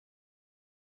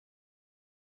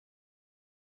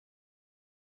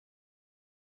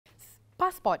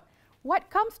Passport.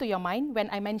 What comes to your mind when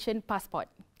I mention passport?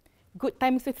 Good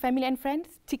times with family and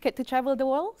friends? Ticket to travel the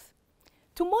world?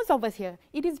 To most of us here,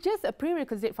 it is just a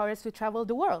prerequisite for us to travel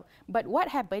the world. But what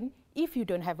happens if you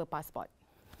don't have a passport?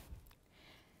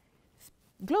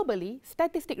 Globally,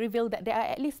 statistics reveal that there are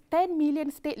at least 10 million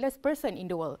stateless persons in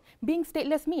the world. Being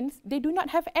stateless means they do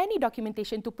not have any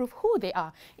documentation to prove who they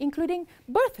are, including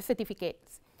birth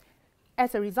certificates.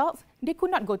 As a result, they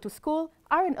could not go to school,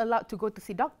 aren't allowed to go to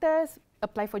see doctors,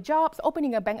 apply for jobs,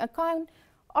 opening a bank account,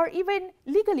 or even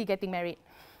legally getting married.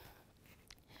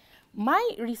 My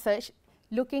research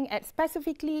looking at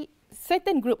specifically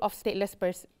certain group of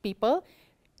stateless people,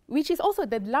 which is also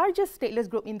the largest stateless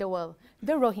group in the world,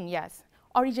 the Rohingyas.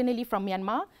 Originally from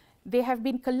Myanmar, they have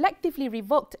been collectively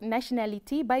revoked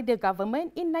nationality by the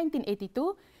government in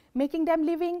 1982, making them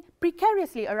living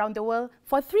precariously around the world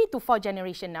for 3 to 4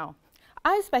 generations now.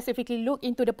 I specifically look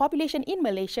into the population in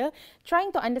Malaysia,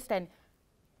 trying to understand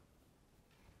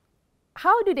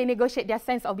how do they negotiate their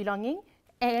sense of belonging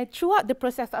and throughout the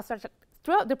process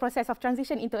of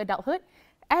transition into adulthood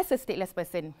as a stateless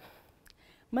person.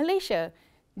 Malaysia,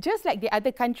 just like the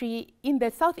other country in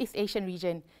the Southeast Asian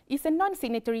region, is a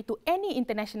non-signatory to any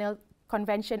international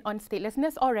convention on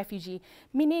statelessness or refugee,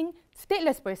 meaning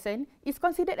stateless person is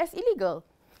considered as illegal.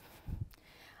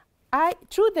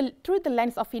 Through the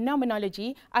lens of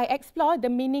phenomenology, I explore the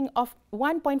meaning of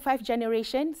 1.5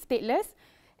 generation stateless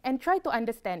and try to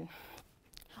understand.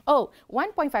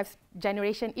 1.5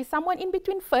 generation is someone in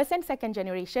between first and second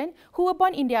generation who were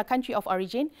born in their country of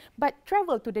origin but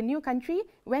traveled to the new country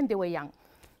when they were young.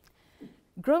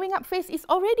 Growing up phase is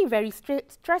already very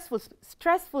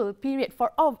stressful period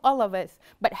for all of us,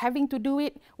 but having to do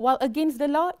it while against the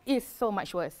law is so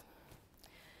much worse.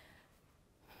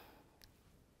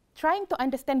 Trying to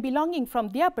understand belonging from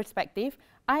their perspective,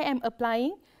 I am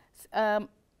applying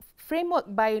framework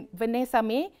by Vanessa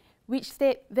May, which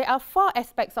state there are 4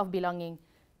 aspects of belonging: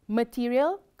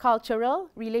 material,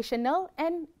 cultural, relational,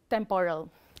 and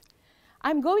temporal.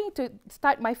 I'm going to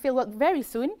start my fieldwork very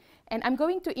soon, and I'm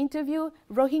going to interview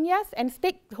Rohingyas and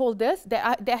stakeholders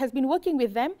that has been working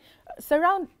with them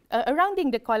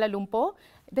surrounding the Kuala Lumpur,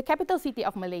 the capital city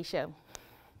of Malaysia.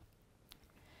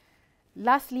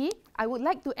 Lastly, I would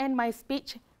like to end my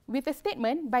speech with a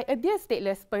statement by a dear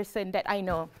stateless person that I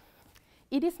know.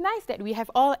 It is nice that we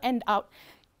have all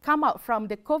come out from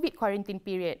the COVID quarantine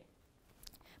period.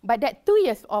 But that 2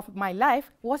 years of my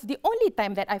life was the only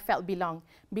time that I felt belong,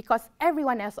 because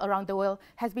everyone else around the world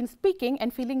has been speaking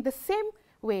and feeling the same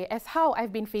way as how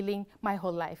I've been feeling my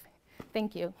whole life.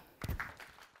 Thank you.